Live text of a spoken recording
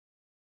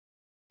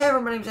Hey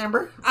everyone, my name's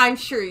Amber. I'm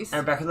Sharice. And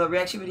we're back with a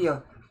reaction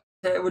video.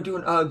 Today we're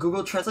doing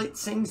Google Translate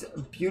sings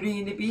Beauty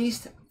and the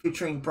Beast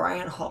featuring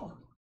Brian Hall.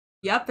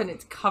 Yep, and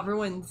it's Cover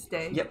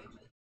Wednesday. Yep.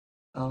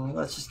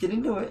 Let's just get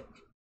into it.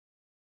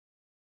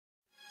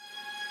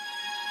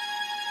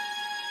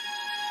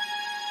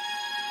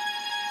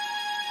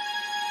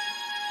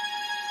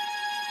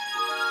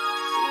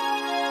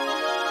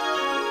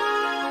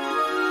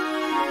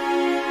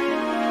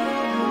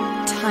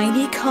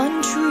 Tiny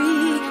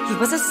country, he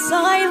was a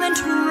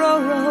silent rural.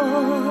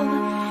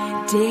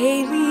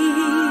 Daily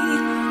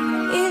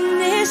in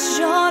this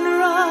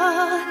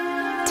genre,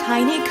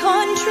 tiny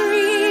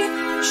country,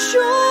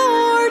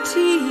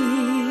 shorty.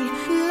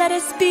 Let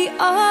us be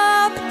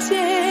optimistic.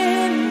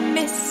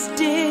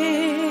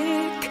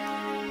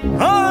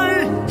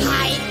 Hi!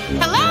 Hi.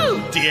 Hello.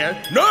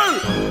 Dear, no!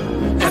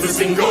 As a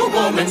single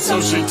woman, so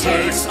she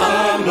takes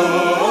a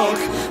look.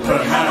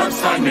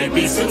 Perhaps I may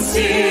be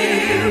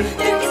sincere.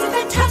 There is a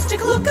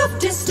fantastic look of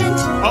distant.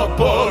 A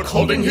book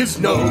holding his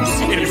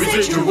nose in a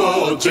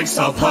residual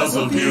jigsaw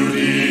puzzle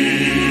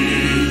beauty.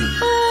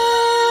 Oh,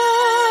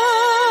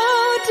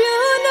 do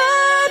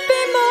not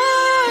be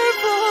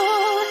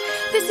marvel.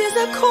 This is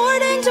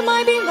according to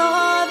my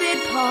beloved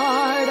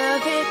part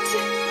of it.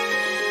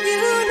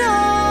 You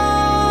know.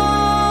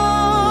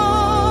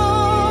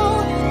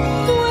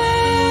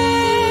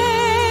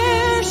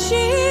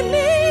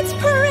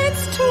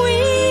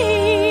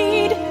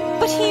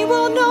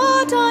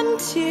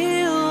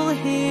 Until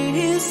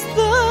his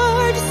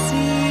third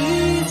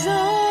season,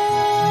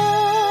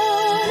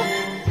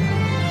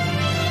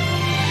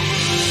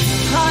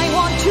 I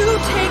want to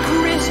take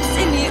risks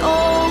in the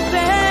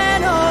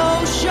open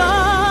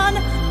ocean.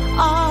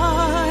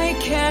 I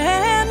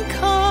can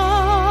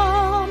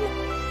come,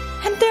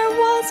 and there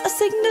was a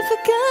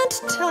significant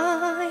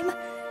time.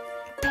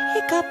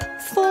 Pick up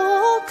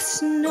folk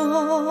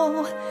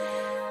snow.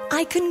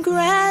 I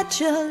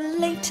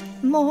congratulate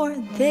more,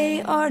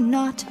 they are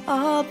not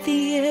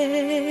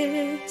obvious.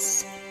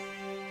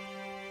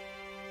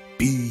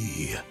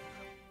 Be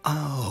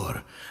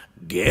our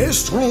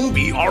guest room,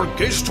 be our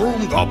guest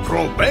room, the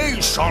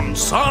probation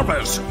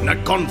service.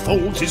 Neck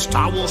unfolds his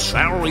towel,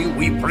 sherry,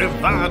 we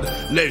provide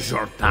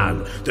leisure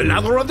time. The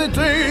lather of the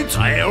day,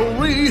 tell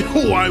we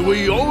why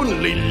we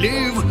only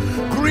live.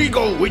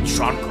 Grego, which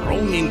are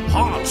grown in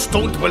pots,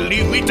 don't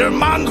believe me,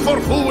 demand for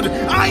food.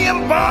 I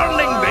am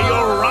burning, they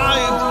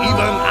arrived,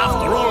 even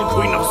after all,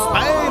 Queen of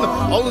Spain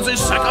owns the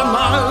second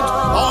night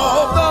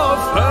of the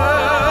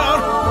fair.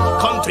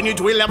 Continue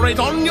to elaborate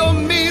on your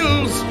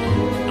meals.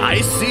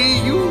 I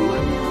see you.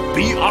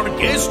 Be our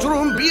guest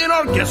room, be in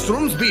our guest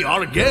rooms, be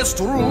our guest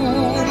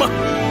room.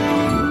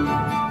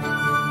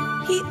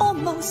 He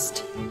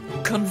almost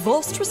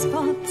convulsed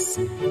response,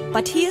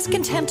 but he is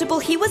contemptible,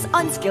 he was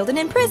unskilled and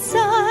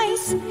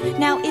imprecise.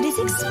 Now it is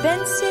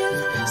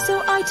expensive,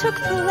 so I took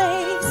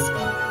place.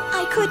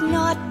 I could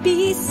not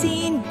be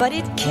seen, but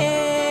it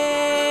kills.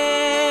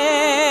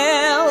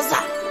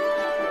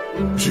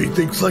 She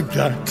thinks like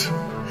that.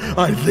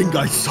 I think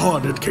I saw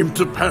it, it came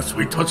to pass,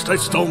 we touched, I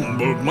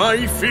stumbled,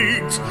 my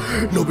feet.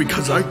 No,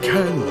 because I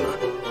can,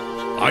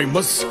 I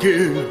must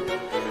skip.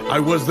 I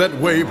was that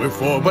way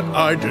before, but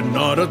I did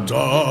not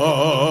adopt.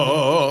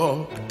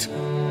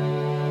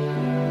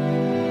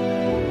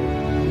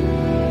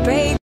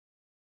 Babe.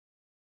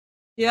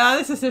 Yeah,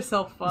 this is just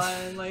so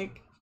fun.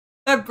 Like,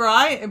 that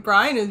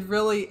Brian is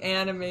really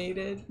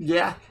animated.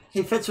 Yeah,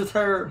 he fits with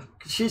her.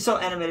 She's so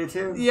animated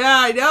too. Yeah,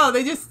 I know.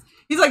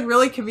 He's like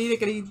really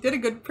comedic, and he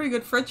did a pretty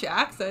good French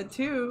accent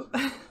too.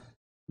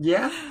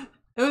 Yeah.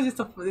 It was just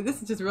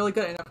this is just really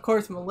good, and of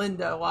course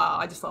Melinda. Wow,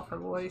 I just love her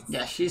voice.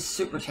 Yeah, she's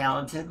super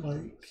talented.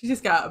 Like, she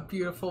just got a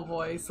beautiful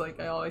voice. Like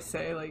I always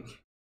say, like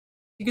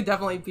she could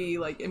definitely be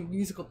like in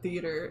musical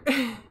theater.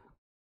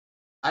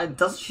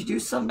 doesn't she do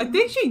some? I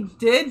think she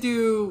did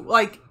do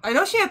like I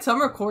know she had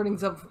some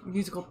recordings of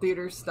musical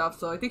theater stuff,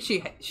 so I think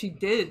she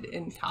did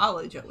in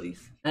college at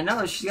least. I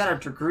know she's got a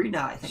degree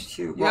now. I think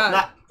too.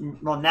 Yeah.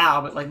 Well,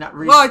 now, but like not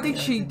recently. Well, I think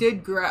she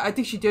did. I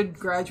think she did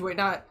graduate.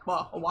 Not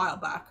well, a while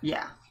back.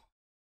 Yeah.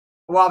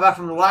 A while back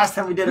from the last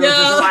time we did it, which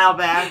was a while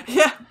back.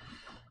 Yeah.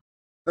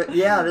 But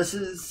yeah, this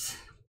is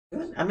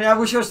good. I mean, I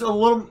wish I was a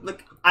little,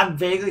 like, I'm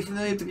vaguely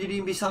familiar with the Beauty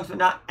and the Beast songs, but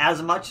not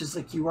as much as,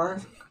 like, you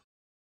are.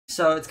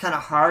 So it's kind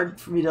of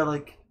hard for me to,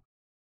 like,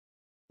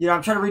 you know,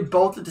 I'm trying to read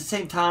both at the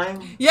same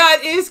time. Yeah,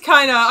 it is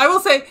kind of, I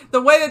will say,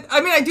 the way that,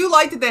 I mean, I do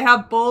like that they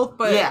have both,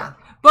 but, yeah.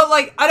 But,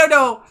 like, I don't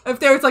know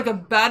if there's, like, a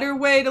better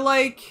way to,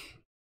 like,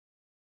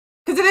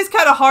 because it is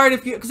kind of hard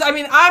if you, because I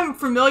mean, I'm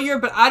familiar,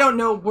 but I don't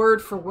know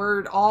word for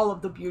word all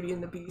of the Beauty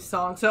and the Beast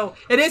song. So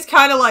it is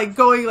kind of like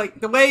going,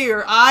 like, the way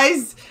your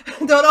eyes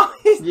don't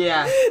always.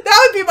 Yeah.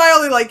 That would be my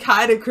only, like,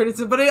 kind of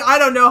criticism, but I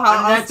don't know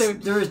how else to.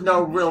 There is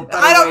no real better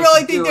I don't way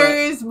really to think do there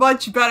it. is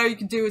much better you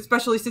can do,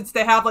 especially since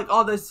they have, like,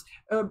 all this,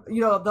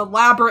 you know, the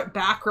elaborate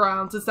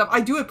backgrounds and stuff.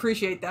 I do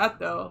appreciate that,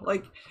 though.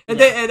 Like, and,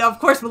 Yeah. and of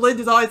course,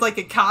 Melinda's always, like,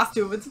 in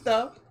costume and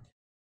stuff.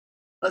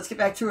 Let's get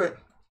back to it.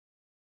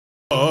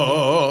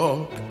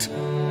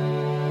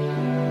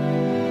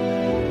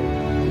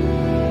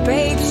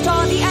 Babe,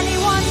 starry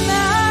anyone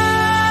there?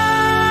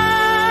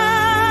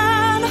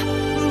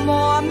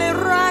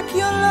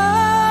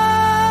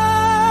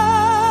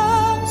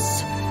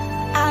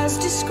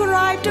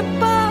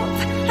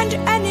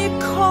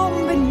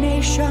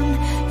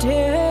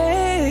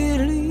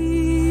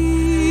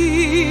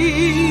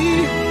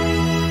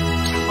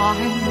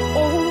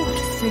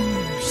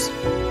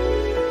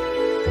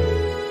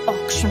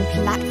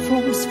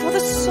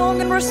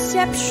 and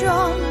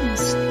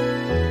receptions.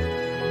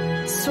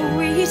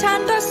 Sweet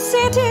and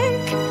acidic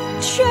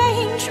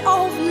change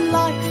of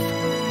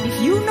life,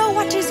 if you know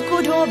what is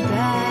good or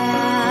bad.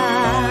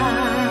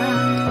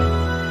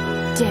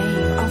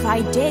 Day of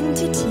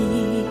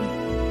identity,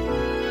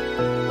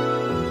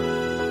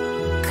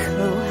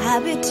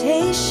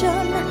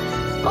 cohabitation,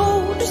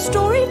 old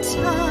story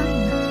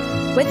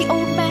time, where the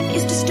old man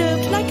is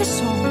disturbed like a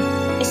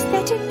song,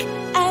 aesthetic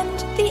and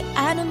the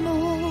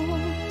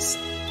animals.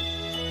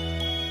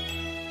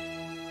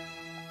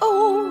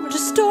 Old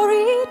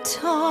story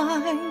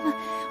time,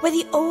 where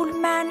the old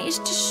man is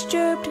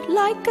disturbed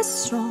like a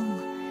song,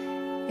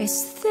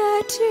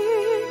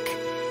 aesthetic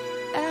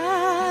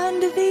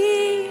and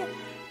the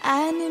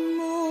animals.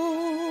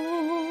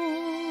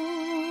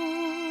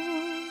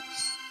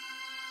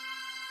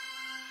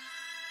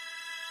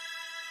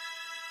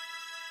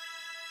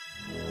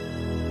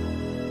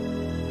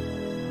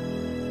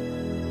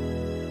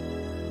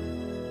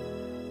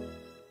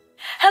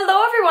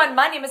 Hello everyone,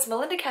 my name is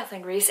Melinda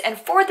Kathleen Reese, and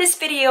for this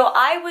video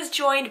I was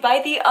joined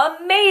by the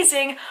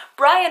amazing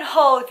Brian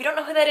Hull. If you don't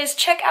know who that is,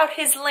 check out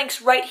his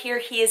links right here.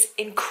 He is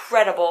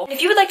incredible.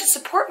 If you would like to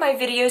support my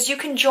videos, you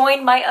can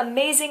join my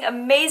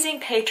amazing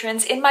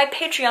patrons in my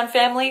Patreon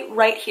family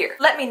right here.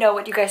 Let me know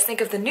what you guys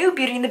think of the new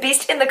Beauty and the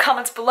Beast in the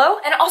comments below,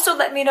 and also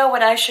let me know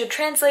what I should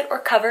translate or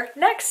cover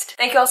next.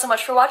 Thank you all so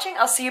much for watching.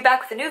 I'll see you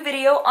back with a new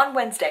video on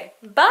Wednesday.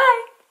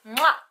 Bye!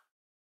 Mwah!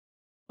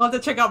 We'll have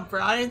to check out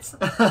Brian's.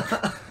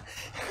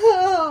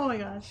 Oh my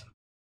gosh.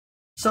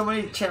 So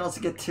many channels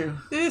to get to.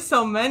 There's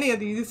so many of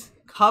these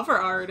cover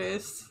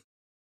artists.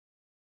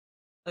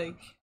 Like,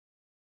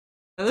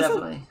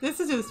 Definitely. This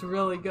is just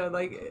really good.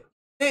 Like,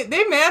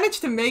 they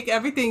managed to make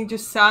everything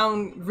just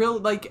sound real,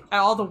 like,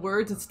 all the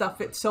words and stuff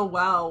fit so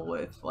well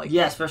with, like...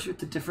 Yeah, especially with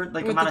the different,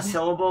 like, amount of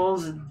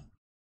syllables and...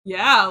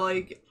 Yeah,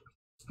 like,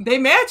 they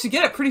managed to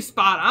get it pretty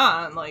spot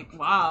on. Like,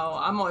 wow,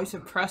 I'm always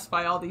impressed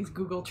by all these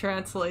Google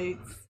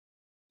Translates.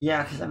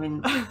 Yeah, because, I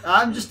mean,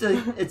 I'm just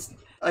it's,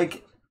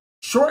 like,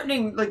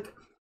 shortening, like,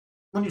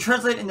 when you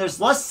translate and there's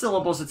less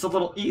syllables, it's a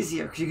little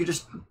easier, because you can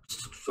just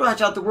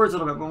stretch out the words a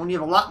little bit, but when you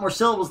have a lot more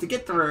syllables to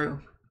get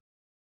through,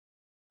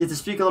 you have to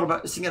speak a little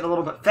bit, sing it a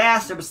little bit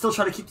faster, but still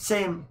try to keep the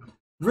same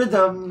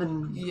rhythm,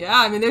 and... Yeah,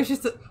 I mean, there's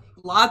just a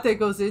lot that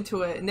goes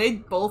into it, and they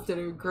both did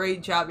a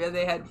great job. Yeah,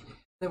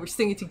 they were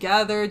singing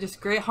together,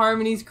 just great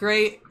harmonies,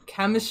 great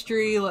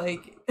chemistry,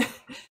 like,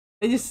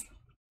 they just...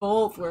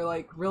 both were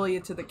like really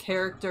into the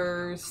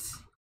characters.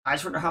 I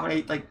just wonder how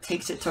many like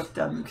takes it took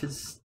them,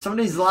 because some of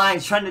these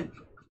lines trying to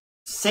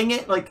sing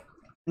it like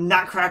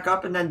not crack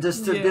up and then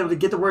just to be able to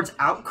get the words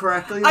out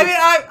correctly. Like, I mean,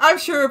 I'm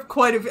sure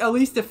of at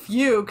least a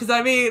few, because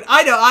I mean,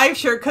 I'm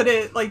sure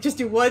couldn't like just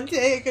do one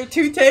take or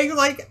two takes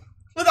like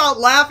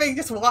without laughing.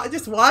 Just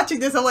watching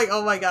this, I'm like,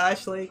 oh my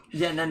gosh, like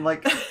yeah, and then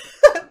like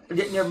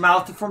getting your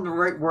mouth to form the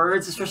right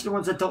words, especially the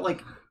ones that don't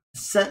like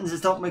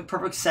sentences don't make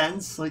perfect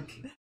sense, like.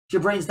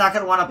 Your brain's not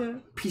going to want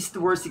to piece the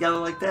words together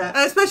like that.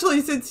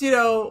 Especially since, you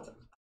know,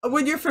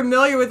 when you're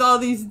familiar with all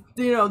these,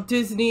 you know,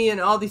 Disney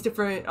and all these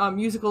different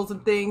musicals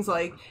and things,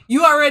 like,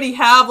 you already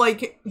have,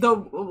 like,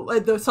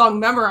 the song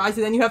memorized,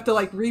 and then you have to,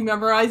 like,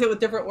 re-memorize it with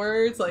different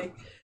words. Like,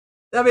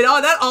 I mean,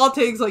 that all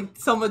takes, like,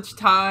 so much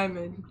time,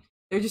 and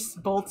they're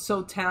just both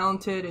so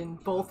talented, and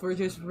both were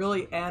just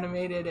really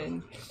animated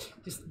and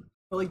just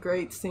really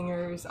great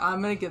singers.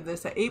 I'm going to give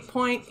this an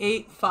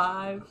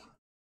 8.85.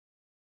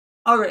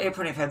 Alright,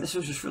 8.85. This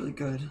was just really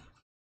good.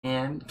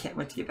 And can't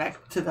wait to get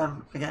back to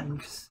them again,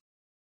 because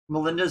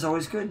Melinda's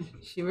always good.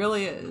 She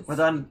really is.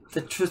 Whether on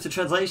the Twisted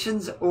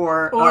Translations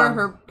or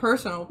her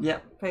personal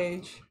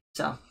page.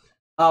 So,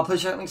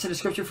 please check links in the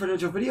description for the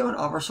digital video and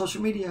all of our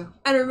social media.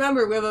 And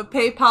remember, we have a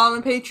PayPal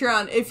and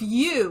Patreon. If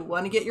you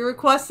want to get your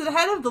requested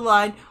ahead of the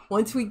line,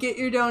 once we get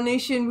your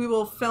donation, we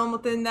will film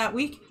within that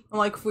week. And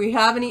like, if we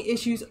have any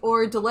issues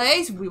or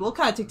delays, we will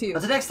contact you.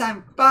 Until next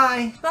time,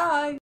 bye!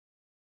 Bye!